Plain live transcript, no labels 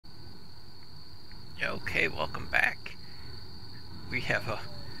Okay, welcome back. We have a...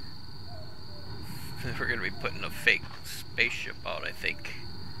 We're gonna be putting a fake spaceship out, I think.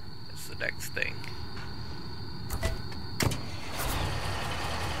 That's the next thing.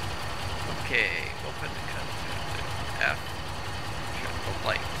 Okay, open the content. F. Shut the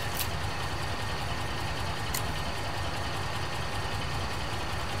light.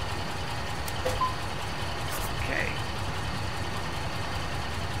 Okay.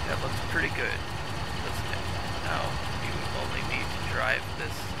 That looks pretty good, doesn't it? Now, you only need to drive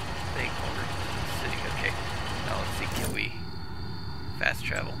this thing over to the city. Okay. Now let's see, can we fast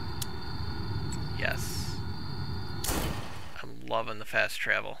travel? Yes. I'm loving the fast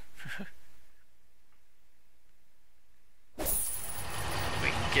travel. We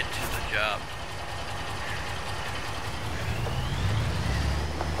can get to the job.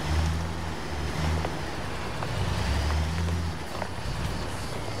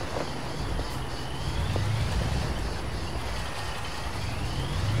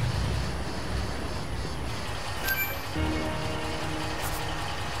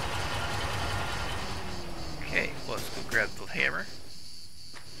 Okay, let's go grab the hammer.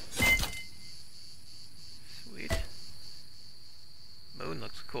 Sweet. Moon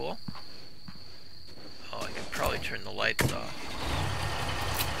looks cool. Oh, I could probably turn the lights off.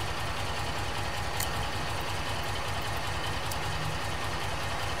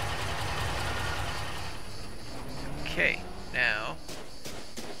 Okay, now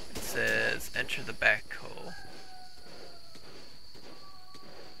it says enter the backhoe.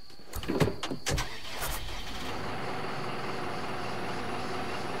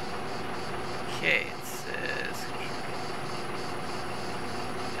 Okay, it says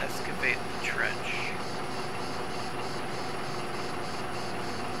excavate the trench.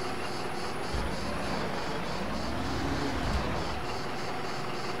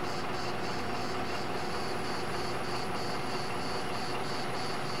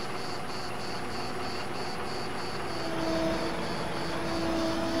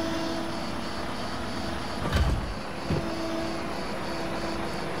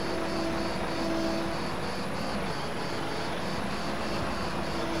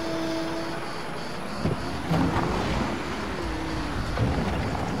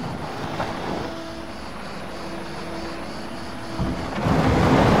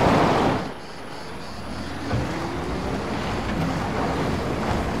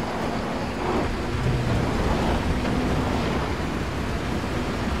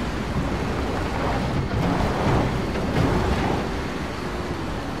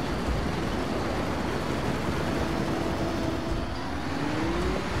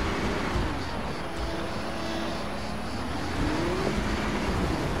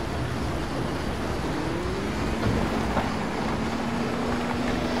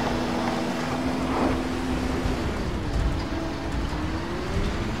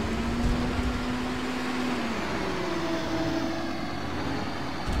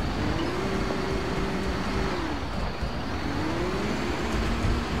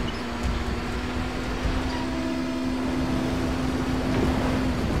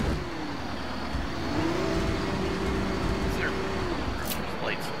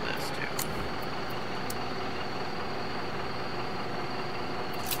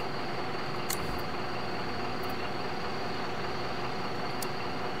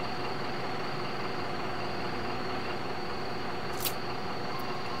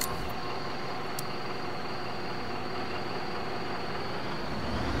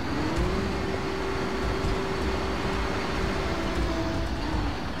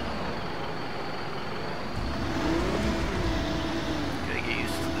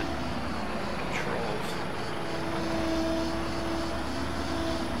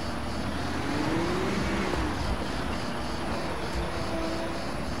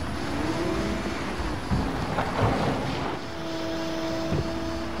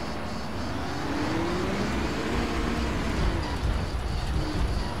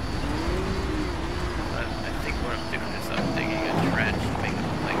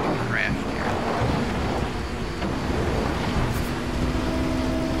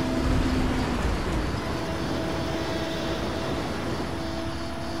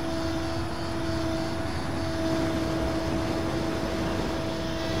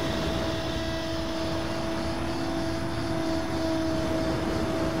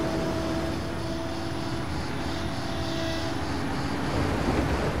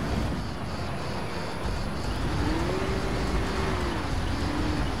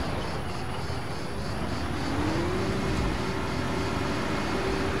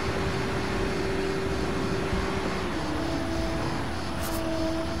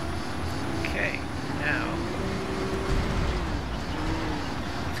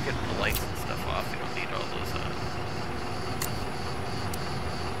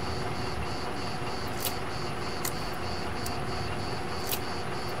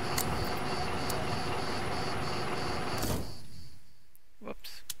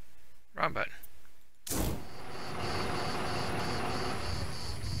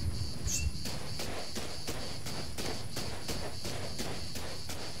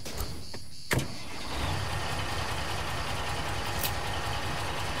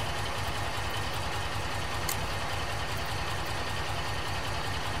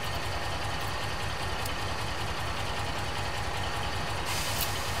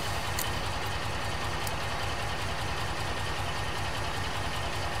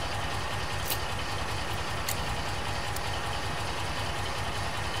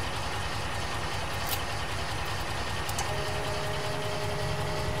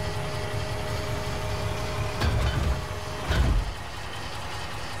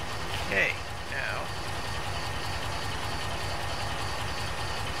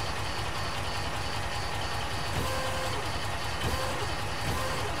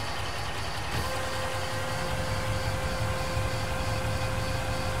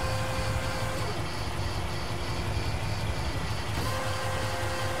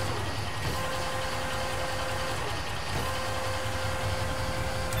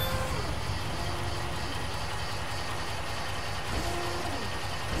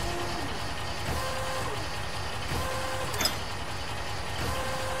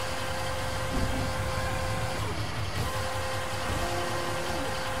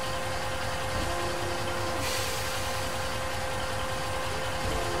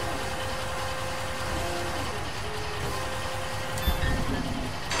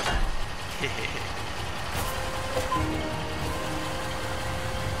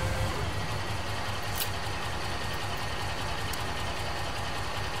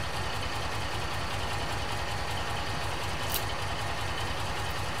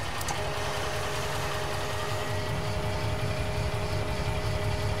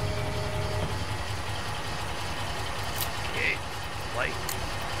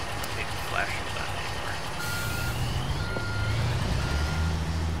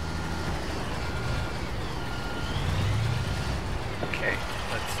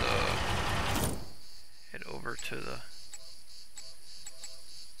 let's head over to the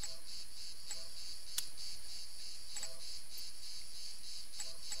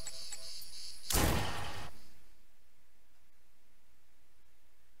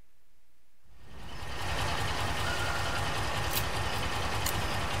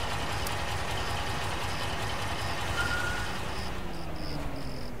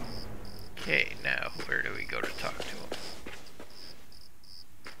Okay, now where do we go to talk to him?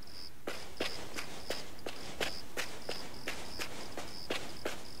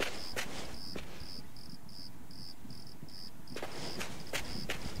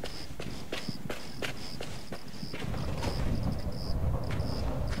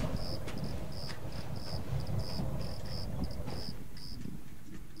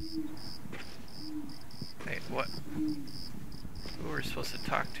 Wait, what? Who were we supposed to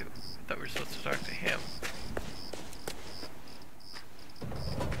talk to? I thought we were supposed to talk to him.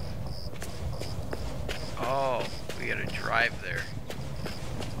 Oh, we gotta drive there.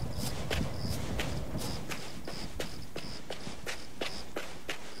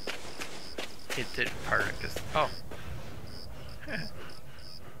 It didn't part because oh,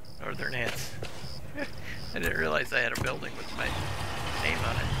 Northern Ants. I didn't realize I had a building with my name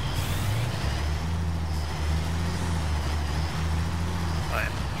on it. I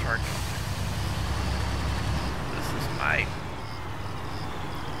am parked. This is my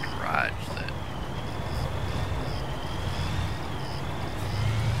garage then.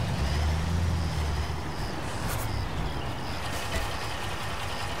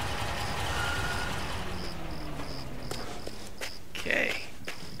 Okay.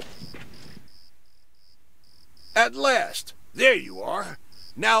 At last! There you are!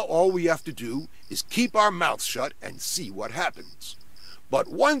 Now all we have to do is keep our mouths shut and see what happens. But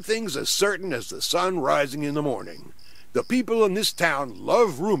one thing's as certain as the sun rising in the morning. The people in this town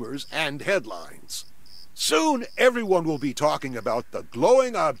love rumors and headlines. Soon everyone will be talking about the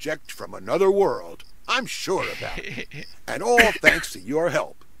glowing object from another world. I'm sure of that. And all thanks to your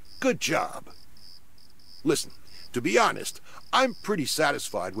help. Good job. Listen, to be honest, I'm pretty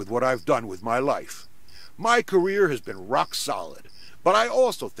satisfied with what I've done with my life. My career has been rock solid, but I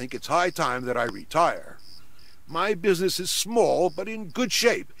also think it's high time that I retire. My business is small, but in good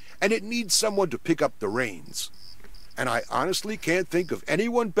shape, and it needs someone to pick up the reins. And I honestly can't think of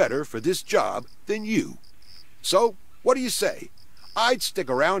anyone better for this job than you. So, what do you say? I'd stick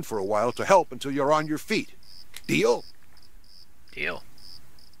around for a while to help until you're on your feet. Deal? Deal.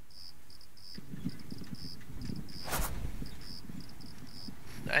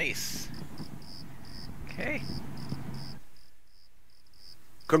 Nice. Okay.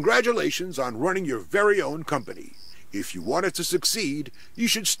 Congratulations on running your very own company. If you want it to succeed, you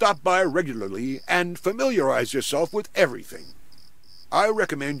should stop by regularly and familiarize yourself with everything. I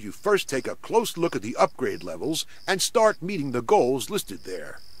recommend you first take a close look at the upgrade levels and start meeting the goals listed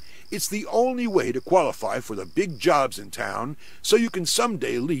there. It's the only way to qualify for the big jobs in town, so you can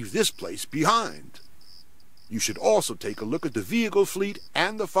someday leave this place behind. You should also take a look at the vehicle fleet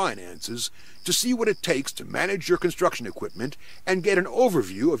and the finances to see what it takes to manage your construction equipment and get an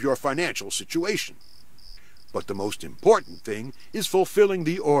overview of your financial situation. But the most important thing is fulfilling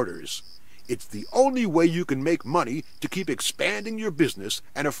the orders. It's the only way you can make money to keep expanding your business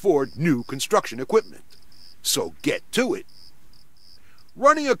and afford new construction equipment. So get to it.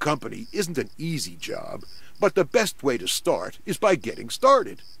 Running a company isn't an easy job, but the best way to start is by getting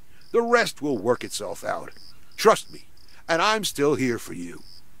started. The rest will work itself out. Trust me, and I'm still here for you.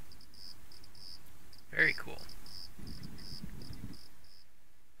 Very cool.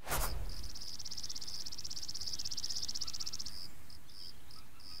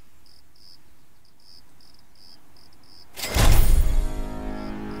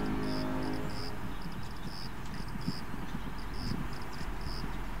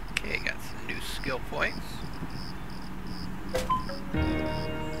 Okay, got some new skill points.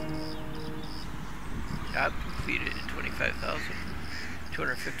 Job completed at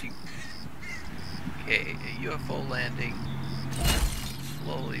 25,250. Okay, a UFO landing.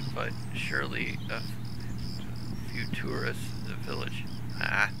 Slowly but surely, a few tourists in the village.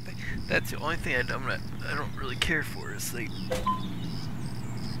 That's the only thing I don't really care for is they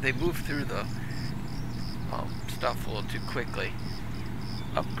move through the stuff a little too quickly.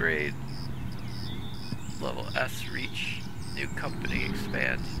 Upgrade level S reach. New company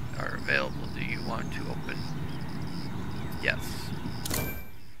expands are available. Do you want to open? Yes.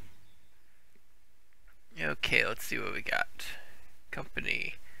 Okay, let's see what we got.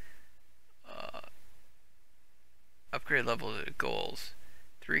 Company. Upgrade level goals.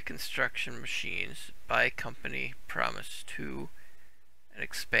 3 construction machines. Buy company. Promise 2. And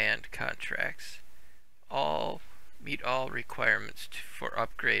expand contracts. All meet all requirements for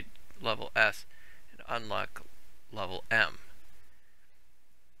upgrade level S and unlock level M.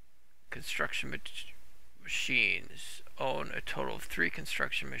 Construction machines. Own a total of 3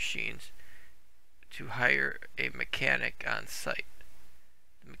 construction machines to hire a mechanic on site.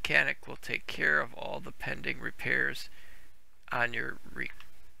 The mechanic will take care of all the pending repairs on your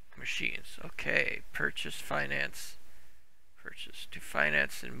machines. Okay, purchase, finance. Purchase. To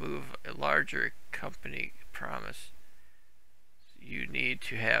finance and move a larger company promise, you need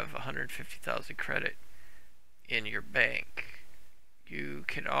to have 150,000 credit in your bank. You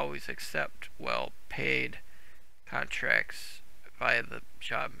can always accept well-paid contracts via the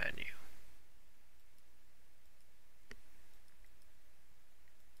job menu.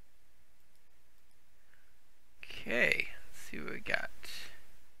 Okay, let's see what we got.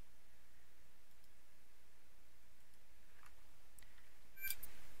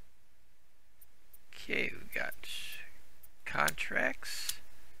 Okay, we got contracts.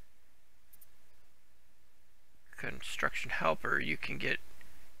 Construction helper, you get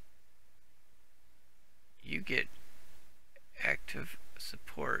active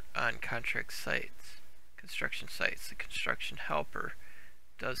support on contract sites, construction sites. The construction helper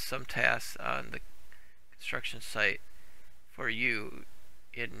does some tasks on the construction site for you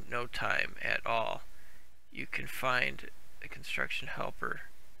in no time at all. You can find the construction helper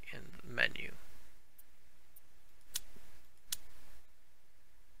in the menu.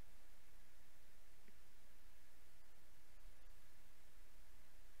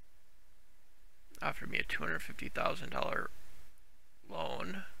 Offered me a $250,000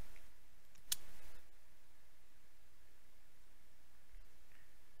 loan.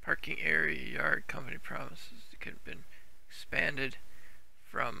 Parking area, yard, company promises. It could have been expanded.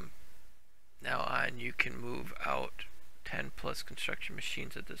 From now on, you can move out 10 plus construction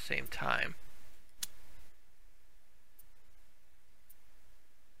machines at the same time.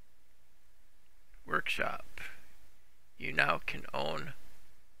 Workshop. You now can own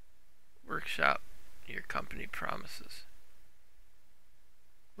workshop your company promises.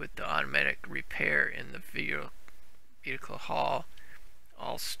 With the automatic repair in the vehicle hall,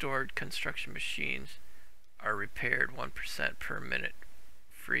 all stored construction machines are repaired 1% per minute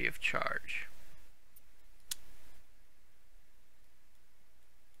free of charge.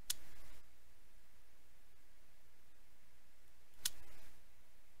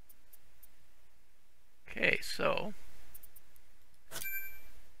 Okay, so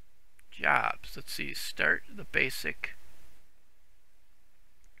jobs. Let's see, start the basic,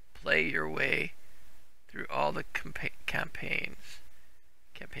 play your way through all the campaigns,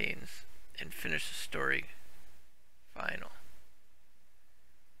 and finish the story final.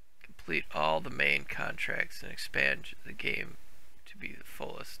 Complete all the main contracts and expand the game to be the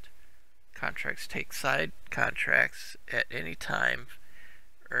fullest. Contracts take side contracts at any time.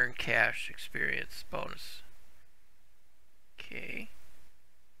 Earn cash experience bonus. Okay.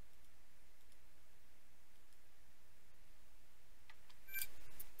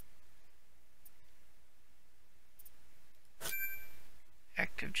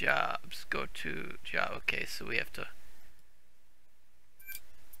 Active jobs. Go to job. Okay, so we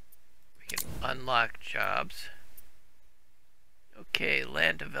can unlock jobs. Okay,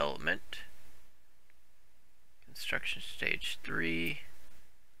 land development. Construction stage 3.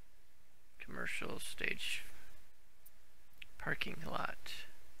 Commercial stage. Parking lot.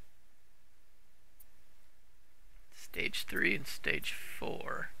 Stage 3 and stage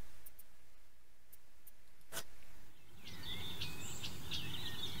 4.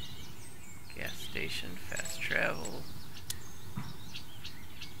 Gas station, fast travel,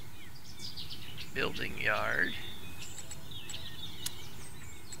 building yard,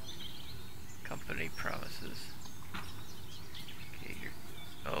 company promises. Okay,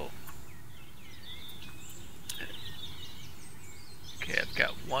 okay, I've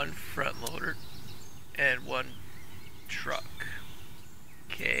got one front loader and one truck.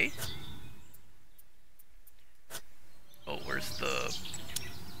 Okay. Oh, where's the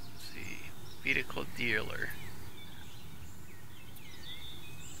vehicle dealer?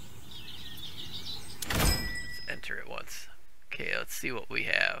 Let's enter it once. Okay, let's see what we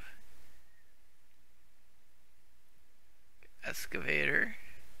have. Excavator.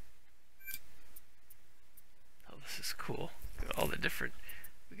 Oh, this is cool. Look at all the different.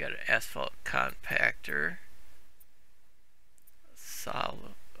 We got an asphalt compactor,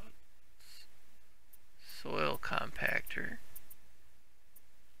 solid soil compactor,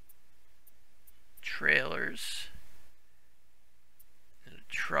 trailers, and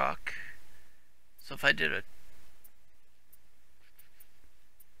a truck. So if I did a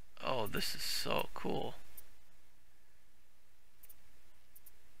this is so cool.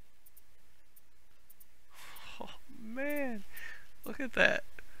 Oh man, look at that.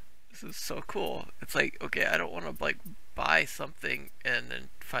 This is so cool. It's like, okay, I don't want to like buy something and then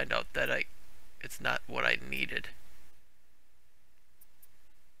find out that it's not what I needed.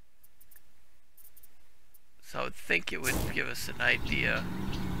 So I would think it would give us an idea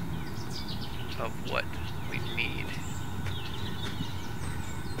of what we need.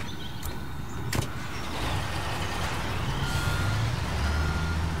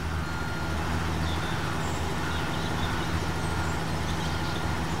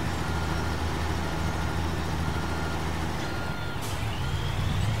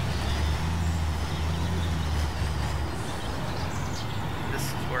 This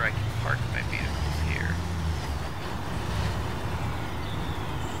is where I can park my vehicles here.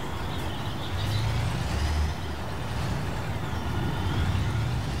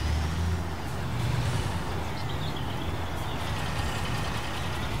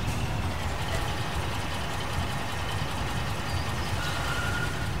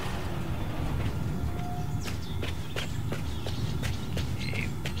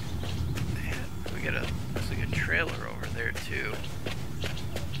 There's like a trailer over there too.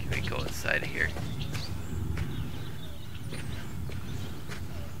 Can we go inside here?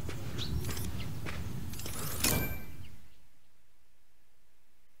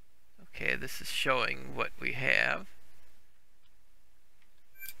 Okay, this is showing what we have.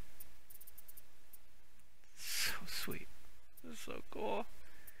 So sweet. This is so cool.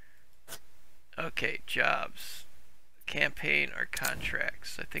 Okay, jobs. Campaign or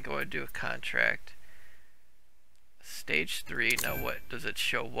contracts. I think I want to do a contract. Stage 3. Now what does it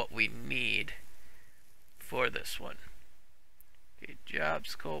show what we need for this one? Okay, job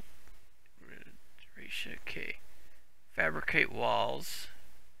scope. Okay. Fabricate walls.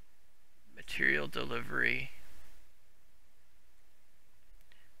 Material delivery.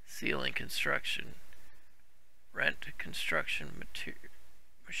 Ceiling construction. Rent construction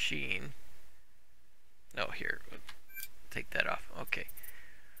machine. No, here. Take that off. Okay.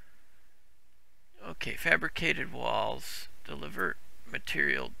 Okay, fabricated walls, deliver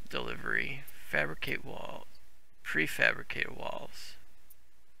material delivery, fabricate walls, prefabricated walls,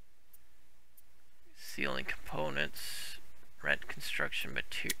 ceiling components, rent construction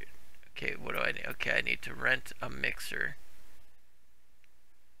material. Okay, what do I need? Okay, I need to rent a mixer.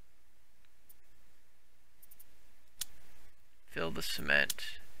 Fill the cement,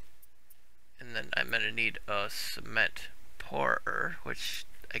 and then I'm going to need a cement pourer, which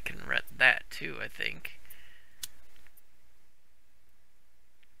I can rent that too, I think.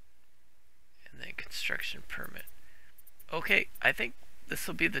 And then construction permit. Okay, I think this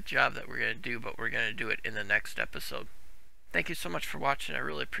will be the job that we're going to do, but we're going to do it in the next episode. Thank you so much for watching. I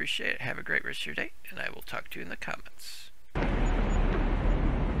really appreciate it. Have a great rest of your day, and I will talk to you in the comments.